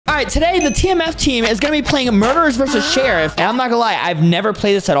All right, today the TMF team is going to be playing Murderers versus Sheriff. And I'm not going to lie, I've never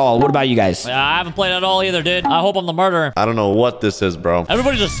played this at all. What about you guys? Yeah, I haven't played at all either, dude. I hope I'm the murderer. I don't know what this is, bro.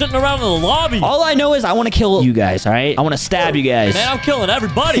 Everybody's just sitting around in the lobby. All I know is I want to kill you guys, all right? I want to stab you guys. Man, I'm killing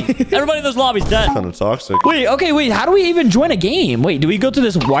everybody. Everybody in this lobby's dead. Kind of toxic. Wait, okay, wait. How do we even join a game? Wait, do we go to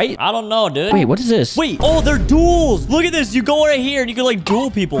this white? I don't know, dude. Wait, what is this? Wait, oh, they're duels. Look at this. You go right here and you can like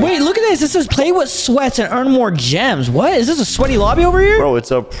duel people. Wait, look at this. This says play with sweats and earn more gems. What? Is this a sweaty lobby over here? Bro,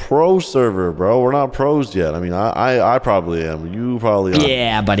 it's a pro server, bro. We're not pros yet. I mean, I probably am. You probably are.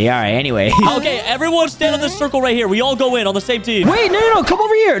 Yeah, buddy. All right, anyway. Okay, everyone stand in this circle right here. We all go in on the same team. Wait, no. Come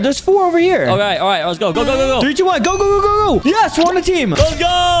over here. There's 4 over here. All right. Let's go. Go. 3, 2, 1. Go. Yes, we're on a team. Let's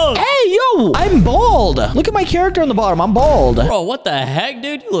go. Hey, yo, I'm bald. Look at my character on the bottom. I'm bald. Bro, what the heck,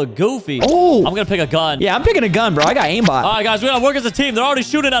 dude? You look goofy. Oh. I'm going to pick a gun. Yeah, I'm picking a gun, bro. I got aimbot. All right, guys. We got to work as a team. They're already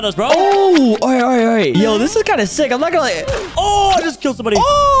shooting at us, bro. Oh, all right. Yo, this is kind of sick. I'm not going to Oh, I just killed somebody.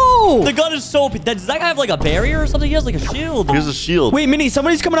 Oh. The gun is so... Does that guy have like a barrier or something? He has like a shield. Here's a shield. Wait, Minnie,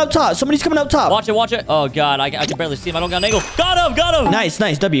 somebody's coming up top. Watch it. Oh, God. I can barely see him. I don't got an angle. Got him. Nice.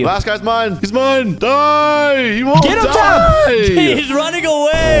 W. Last guy's mine. He's mine. Die. He won't Get him, die. Tap. He's running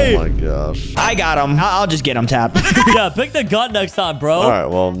away. Oh, my gosh. I got him. I'll just get him, Tap. Yeah, pick the gun next time, bro. All right,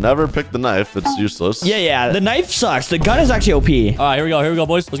 well, never pick the knife. It's useless. Yeah. The knife sucks. The gun is actually OP. All right, here we go,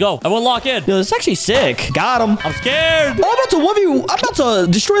 boys. Let's go. Everyone lock in. Yo, this is actually sick. Got him. I'm scared. Oh, I'm about to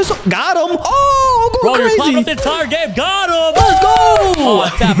destroy this. Got him. Oh, I'm Bro, going you're climbing crazy. up the entire game. Got him. Let's go.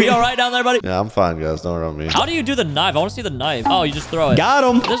 Oh, Tap, are you all right down there, buddy? Yeah, I'm fine, guys. Don't worry about me. How do you do the knife? I want to see the knife. Oh, you just throw it. Got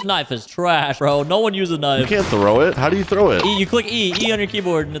him. This knife is trash, bro. No one uses a You knife. can't throw it. How do you throw it? You click E on your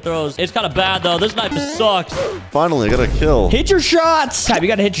keyboard and it throws. It's kind of bad, though. This knife just sucks. Finally, I got a kill. Hit your shots. Tap, you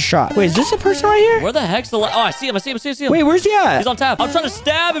got to hit your shot. Wait, is this a person right here? Where the heck's the... Oh, I see him. Wait, where's he at? He's on Tap. I'm trying to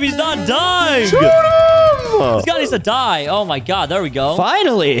stab him. He's not dying. Shoot him! This guy needs to die. Oh, my God. There we go.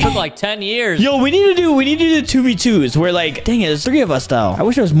 Finally. Took like 10 years. Yo, we need to do 2v2s. We're like, dang it, there's 3 of us though. I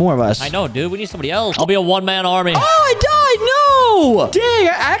wish there was more of us. I know, dude. We need somebody else. I'll be a one-man army. Oh, I died. No. Dang,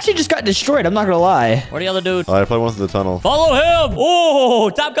 I actually just got destroyed. I'm not gonna lie. Where the other dude? All right, I probably went through the tunnel. Follow him. Oh,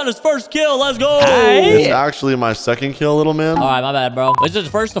 Tap got his first kill. Let's go. It's actually my second kill, little man. All right, my bad, bro. Is it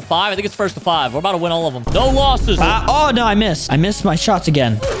first to 5? I think it's first to 5. We're about to win all of them. No losses. Oh, no, I missed. I missed my shots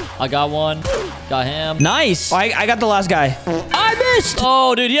again. I got one. Got him. Nice. I got the last guy. I missed.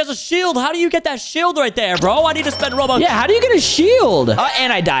 Oh, dude, he has a shield. How do you get that shield right there, bro? I need to spend Robux. Yeah, how do you get a shield?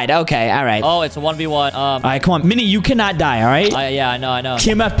 And I died. Okay, all right. Oh, it's a 1v1. All right, come on. Minnie, you cannot die, all right? Yeah, I know.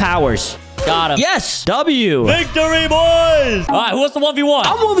 TMF powers. Got him. Yes, W. Victory, boys. All right, who wants the 1v1?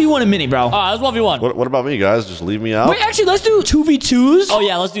 I'm 1v1 a Minnie, bro. All right, let's 1v1. What about me, guys? Just leave me out? Wait, actually, let's do 2v2s. Oh,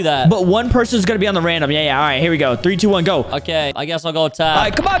 yeah, let's do that. But one person's gonna be on the random. Yeah. All right, here we go. 3, 2, 1, go. Okay, I guess I'll go Tap. All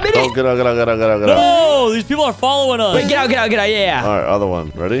right, come on, Minnie. Oh, get out. No, these people are following us. Wait, get out. Yeah. All right, other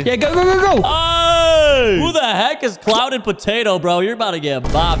one. Ready? Yeah, go. Hey! Who the heck is Clouded Potato, bro? You're about to get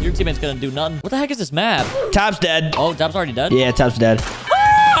bopped. Your teammate's gonna do nothing. What the heck is this map? Tap's dead. Oh, Tap's already dead? Yeah, Tap's dead.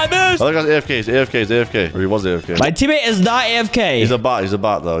 I missed! Other guy's AFK. Or he was AFK. My teammate is not AFK. He's a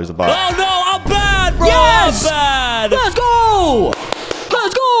bot, though. He's a bot. Oh, no! I'm bad, bro! Yes! I'm bad! Let's go!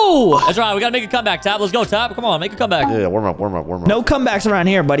 That's right. We gotta make a comeback, Tap. Let's go, Tap. Come on, make a comeback. Yeah, warm up. No comebacks around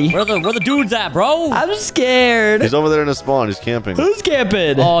here, buddy. Where the dudes at, bro? I'm scared. He's over there in his spawn. He's camping. Who's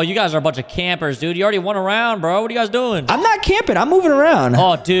camping? Oh, you guys are a bunch of campers, dude. You already won a round, bro. What are you guys doing? I'm not camping. I'm moving around.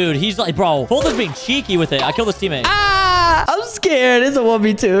 Oh, dude. He's like, bro, Foltyn's being cheeky with it. I killed his teammate. I'm scared. It's a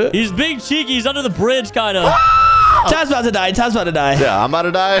 1v2. He's being cheeky. He's under the bridge, kind of. Tap's about to die. Yeah, I'm about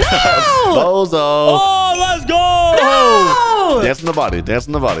to die. No! Bozo. Oh, let's go! No! Dance in the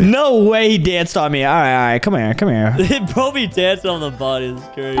body. No way he danced on me. All right. Come here. Bro, be dancing on the body. This is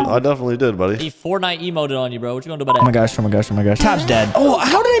crazy. I definitely did, buddy. He Fortnite emoted on you, bro. What you gonna do about Oh my that? gosh. Tap's dead. Oh,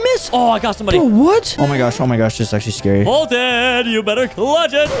 how did I miss? Oh, I got somebody. Bro, what? Oh my gosh. This is actually scary. Foltyn, you better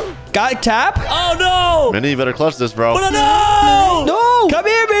clutch it. Got Tap? Oh, no. Minnie, you better clutch this, bro. Oh, no. No! Come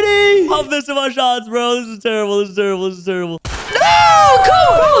here, Minnie! I'm missing my shots, bro. This is terrible. No!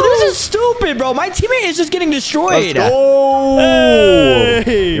 Go! This is stupid, bro. My teammate is just getting destroyed. Let's go.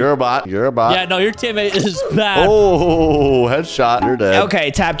 Hey. You're a bot. Yeah, no, your teammate is bad. Oh, headshot. You're dead.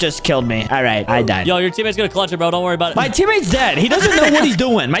 Okay, Tap just killed me. All right, I died. Yo, your teammate's gonna clutch it, bro. Don't worry about it. My teammate's dead. He doesn't know what he's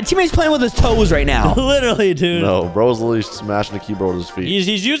doing. My teammate's playing with his toes right now. Literally, dude. No, bro's literally smashing the keyboard with his feet.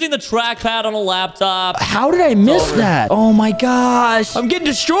 He's using the trackpad on a laptop. How did I miss that? Oh my gosh. I'm getting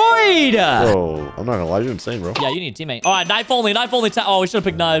destroyed. Bro, I'm not gonna lie. You're insane, bro. Yeah, you need a teammate. All right, knife only. Oh, we should have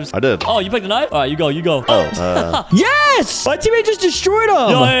picked knives. I did. Oh, you picked a knife? All right, you go. Oh, Yes! My teammate just destroyed him.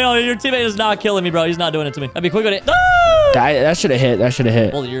 Yo, Yo, your teammate is not killing me, bro. He's not doing it to me. That'd be quick with it. No! That should have hit. That should have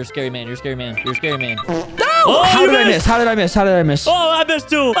hit. Holy, you're a scary man. You're a scary man. You're a scary man. No! Oh, How did I missed. miss? How did I miss? How did I miss? Oh, I missed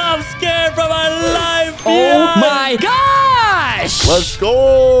too. I'm scared for my life. Oh my gosh! Let's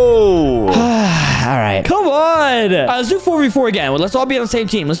go. All right. Come on. Let's do 4v4 again. Well, let's all be on the same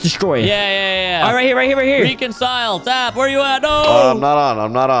team. Let's destroy. Yeah. All right, right here. Reconcile. Tap. Where you at? No. I'm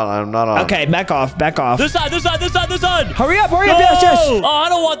not on. Okay, back off. This side. Hurry up. No! Yes. Oh, I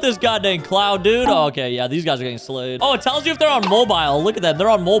don't want this goddamn cloud, dude. Oh, okay, yeah, these guys are getting slayed. Oh, it tells you if they're on mobile. Look at them. They're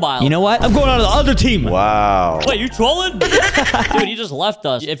on mobile. You know what? I'm going on to the other team. Wow. Wait, you trolling? Dude, he just left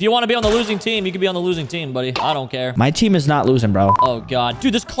us. If you want to be on the losing team, you can be on the losing team, buddy. I don't care. My team is not losing, bro. Oh, God.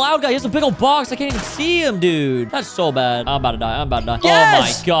 Dude, this cloud guy, he has a big old box. I can't even see him, dude. That's so bad. I'm about to die. Yes! Oh,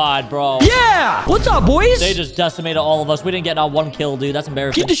 my God, bro. Yeah! What's up, boys? They just decimated all of us. We didn't get not one kill, dude. That's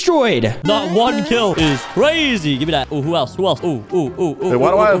embarrassing. Get destroyed. Not one kill is crazy. Give me that. Ooh, who else? Ooh. Hey,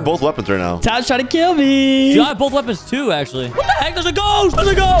 why do I have both weapons right now? Tom's trying to kill me. Dude, I have both weapons too, actually. What the heck? There's a ghost!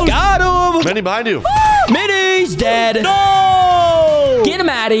 Got him. Many behind you. Minnie's dead. No! Get him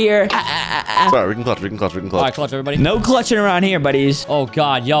out of here. Sorry, we can clutch. All right, clutch, everybody. No clutching around here, buddies. Oh,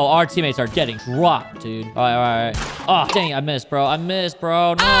 God. Yo, our teammates are getting dropped, dude. All right. Oh, dang, I missed, bro. No.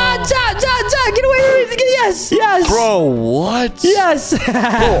 Top. Get away from me. Yes. Bro, what? Yes.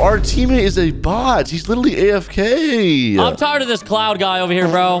 Bro, our teammate is a bot. He's literally AFK. I'm tired of this cloud guy over here,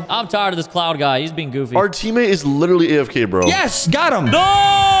 bro. I'm tired of this cloud guy. He's being goofy. Our teammate is literally AFK, bro. Yes. Got him.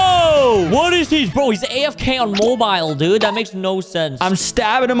 No! What is he? Bro, he's AFK on mobile, dude. That makes no sense. I'm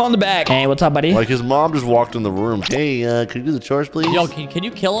stabbing him on the back. Hey, what's up, buddy? Like his mom just walked in the room. Hey, can you do the chores, please? Yo, can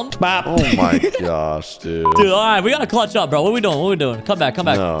you kill him? Bop. Oh my gosh, dude. Dude, all right, we gotta clutch up, bro. What are we doing? Come back.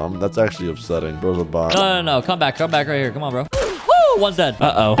 No, that's actually upsetting. Bro's a bot. No. Come back right here. Come on, bro. Woo! One's dead.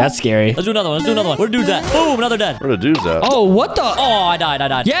 Uh-oh. That's scary. Let's do another one. Where the dude's at? Boom, another dead. Where the dude's at? Oh, what the? Oh, I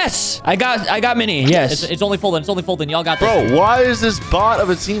died. Yes. I got Minnie. Yes. It's only Foltyn. Y'all got this. Bro, why is this bot of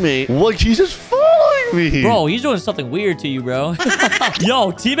a teammate? Like, he's just following me. Bro, he's doing something weird to you, bro.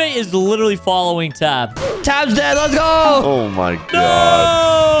 Yo, teammate is literally following Tab. Tab's dead. Let's go. Oh my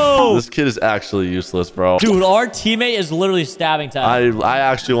god. No! This kid is actually useless, bro. Dude, our teammate is literally stabbing Tab. I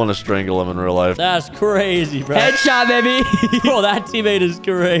actually want to strangle him in real life. That's crazy, bro. Headshot, baby. Bro, that teammate is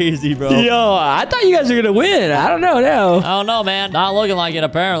crazy, bro. Yo, I thought you guys were gonna win. I don't know now. I don't know, man. Not looking like it,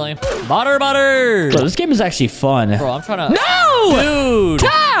 apparently. Butter. Bro, this game is actually fun. Bro, I'm trying to... No! Dude!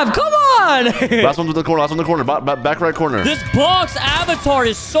 Tab, come on! Last one's in the corner. Back right corner. This box avatar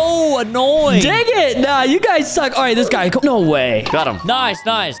is so annoying. Dang it! Nah, you guys suck. All right, this guy. No way. Got him. Nice.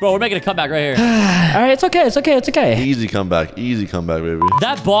 Bro, we're making a comeback right here. All right, it's okay. Easy comeback, baby.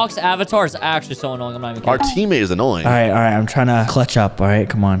 That box avatar is actually so annoying. I'm not even Our kidding. teammate is annoying. All right. I'm trying to clutch up. All right,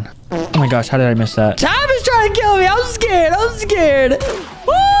 come on. Oh my gosh, how did I miss that? Tab is trying to kill me. I'm scared.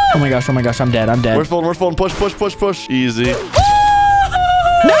 Woo! Oh my gosh, I'm dead. Where's Foltyn? Push. Easy.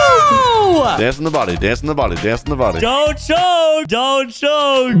 No! Dance in the body. Don't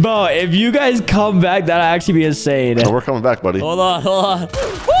choke. Bro, if you guys come back, that'll actually be insane. Oh, we're coming back, buddy. Hold on.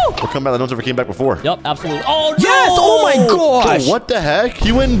 We're coming back. No one's ever came back before. Yep, absolutely. Oh, no! Yes! Oh my gosh! Bro, what the heck?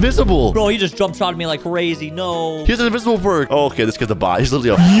 He went invisible. Bro, he just jump shot me like crazy. No. He has an invisible perk. Oh, okay, this kid's a bot. He's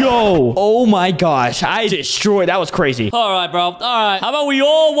literally a... Yo! Oh my gosh, I destroyed. That was crazy. All right, bro. All right. How about we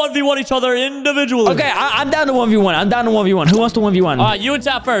all 1v1 each other individually? Okay, I'm down to 1v1. Who wants to 1v1? All right, you and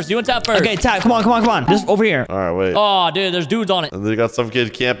Tap first. Okay, Tab, come on. Just over here. All right, wait. Oh, dude, there's dudes on it. And they got some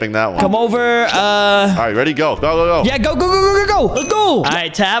kid camping that one. Come over. All right, ready? Go. Yeah, go. Let's go. All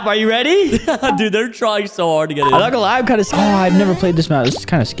right, Tab, are you ready? Dude, they're trying so hard to get in. I'm not gonna lie, I'm kind of... Oh, I've never played this map. This is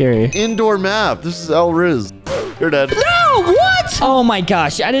kind of scary. Indoor map. This is El Riz. You're dead. No, what? Oh my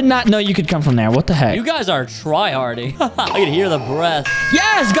gosh, I did not know you could come from there. What the heck? You guys are tryharding. I can hear the breath.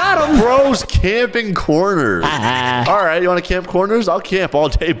 Yes, got him. Bro's camping corners. Ah. All right, you want to camp corners? I'll camp all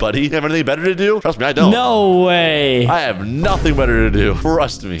day, buddy. You have anything better to do? Trust me, I don't. No way. I have nothing better to do.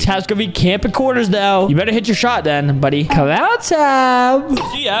 Trust me. Tab's gonna be camping corners now. You better hit your shot then, buddy. Come out, Tab.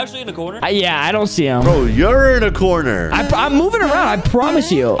 Is he actually in the corner? Yeah, I don't see him. Bro, you're in a corner. I'm moving around. I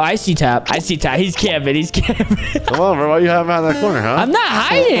promise you. I see Tab. He's camping. Come on, bro. Why you hiding behind that corner, huh? I'm not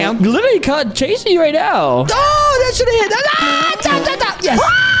hiding. I'm literally chasing you right now. Oh, that should have hit. Ah, Tab. Yes.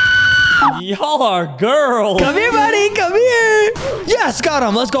 Y'all are girls. Come here, buddy. Come here. Yes, got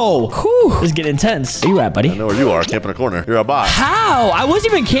him. Let's go. Whew. This is getting intense. Where you at, buddy? I know where you are, camping a corner. You're a bot. How? I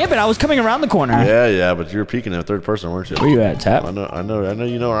wasn't even camping. I was coming around the corner. Yeah, but you were peeking in third person, weren't you? Where you at, Tap? I know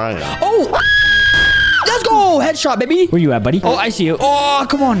you know where I am. Oh! Let's go! Headshot, baby. Where you at, buddy? Oh, I see you. Oh,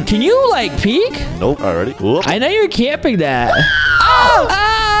 come on. Can you, like, peek? Nope. Already. Whoop. I know you're camping that. Oh!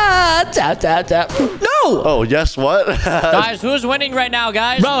 Ah! Tap. No! Oh, yes, what? Guys, who's winning right now,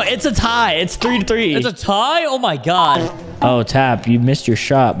 guys? Bro, it's a tie. It's 3-3. It's a tie? Oh, my God. Oh, Tap, you missed your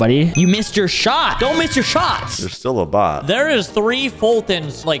shot, buddy. You missed your shot. Don't miss your shots. There's still a bot. There is 3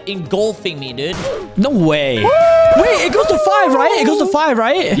 Foltyns, like, engulfing me, dude. No way. Wait, it goes to 5, right? It goes to 5,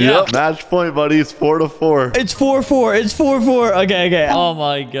 right? Yep. Match point, buddy. It's 4-4. It's 4-4. It's 4-4. Okay. Oh,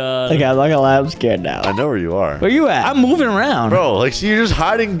 my God. Okay, I'm not gonna lie. I'm scared now. I know where you are. Where you at? I'm moving around. Bro, like, see, you're just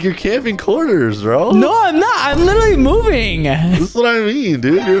hiding your camping corners, bro. No, I'm not. I'm literally moving. This is what I mean,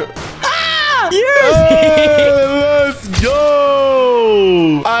 dude. Yes! Let's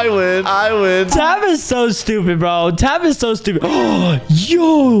go! I win. Tab is so stupid, bro. Tab is so stupid.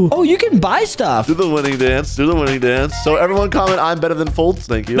 Yo. Oh, you can buy stuff. Do the winning dance. So everyone comment, I'm better than Foltz.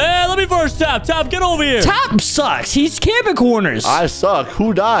 Thank you. Man, let me first Tap. Tap, get over here. Tab sucks. He's camping corners. I suck.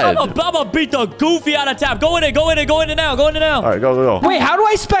 Who died? I'm gonna beat the goofy out of Tap. Go in now. All right, go. Wait, how do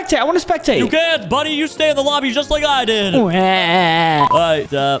I spectate? I want to spectate. You can't, buddy. You stay in the lobby just like I did. All right,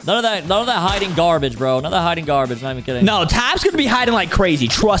 none of that hiding garbage, bro. None of that hiding garbage. Not even kidding. No, Tab's gonna be hiding like crazy.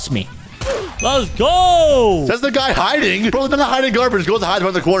 Trust me. Let's go. Says the guy hiding. Bro, they're not hiding garbage. Goes to hide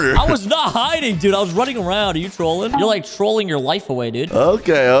behind the corner. I was not hiding, dude. I was running around. Are you trolling? You're like trolling your life away, dude.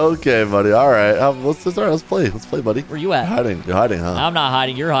 Okay, buddy. All right. Let's play. Let's play, buddy. Where you at? You're hiding, huh? I'm not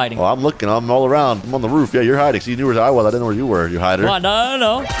hiding. You're hiding. Oh, I'm looking. I'm all around. I'm on the roof. Yeah, you're hiding. See, you knew where I was. I didn't know where you were. You hider. Come on,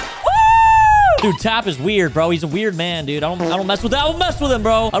 no. Dude, Tap is weird, bro. He's a weird man, dude. I don't mess with that. I don't mess with him,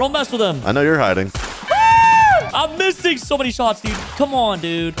 bro. I don't mess with him. I know you're hiding. I'm missing so many shots, dude. Come on,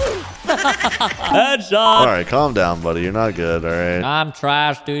 dude. Headshot. All right, calm down, buddy. You're not good, all right? I'm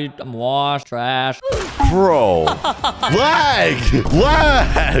trash, dude. I'm washed, trash. Bro. Lag.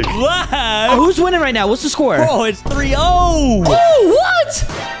 What? Who's winning right now? What's the score? Bro, it's 3-0. Oh, what?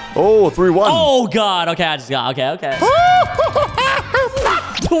 Oh, 3-1. Oh, God. Okay, I just got... Okay.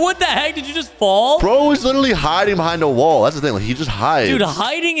 What the heck? Did you just fall? Bro is literally hiding behind a wall. That's the thing. Like, he just hides. Dude,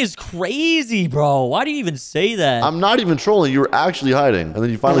 hiding is crazy, bro. Why do you even say that? I'm not even trolling. You were actually hiding. And then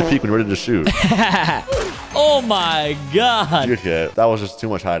you finally peek when you're ready to shoot. Oh, my God. Okay. That was just too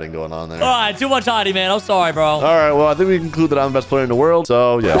much hiding going on there. All right, too much hiding, man. I'm sorry, bro. All right. Well, I think we can conclude that I'm the best player in the world.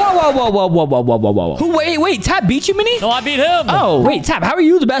 So, yeah. Whoa. Who, wait. Tab beat you, Mini? No, I beat him. Oh, wait, Tab, how are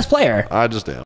you the best player? I just am.